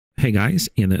Hey guys,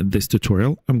 in this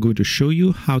tutorial, I'm going to show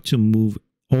you how to move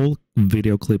all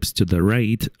video clips to the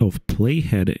right of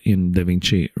Playhead in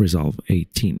DaVinci Resolve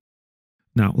 18.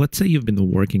 Now, let's say you've been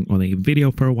working on a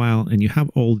video for a while and you have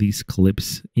all these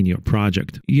clips in your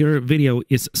project. Your video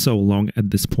is so long at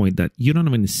this point that you don't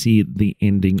even see the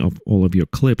ending of all of your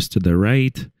clips to the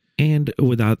right. And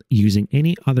without using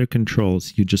any other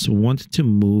controls, you just want to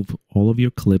move all of your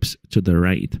clips to the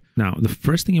right. Now, the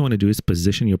first thing you want to do is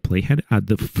position your playhead at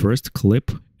the first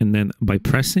clip, and then by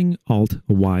pressing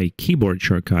Alt-Y keyboard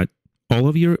shortcut, all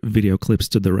of your video clips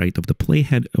to the right of the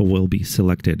playhead will be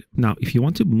selected. Now, if you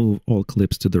want to move all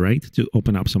clips to the right to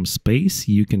open up some space,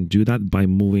 you can do that by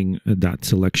moving that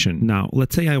selection. Now,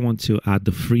 let's say I want to add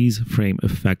the freeze frame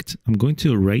effect. I'm going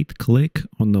to right-click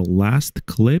on the last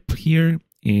clip here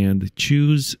and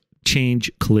choose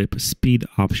change clip speed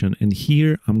option. And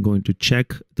here I'm going to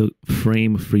check the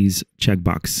frame freeze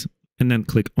checkbox and then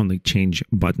click on the change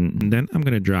button. And then I'm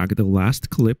going to drag the last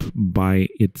clip by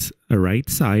its right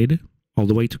side all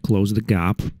the way to close the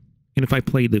gap. And if I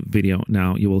play the video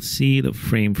now, you will see the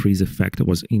frame freeze effect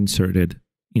was inserted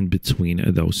in between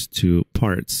those two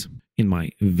parts in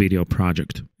my video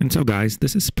project. And so guys,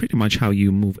 this is pretty much how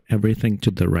you move everything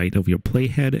to the right of your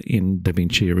playhead in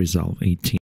DaVinci Resolve 18.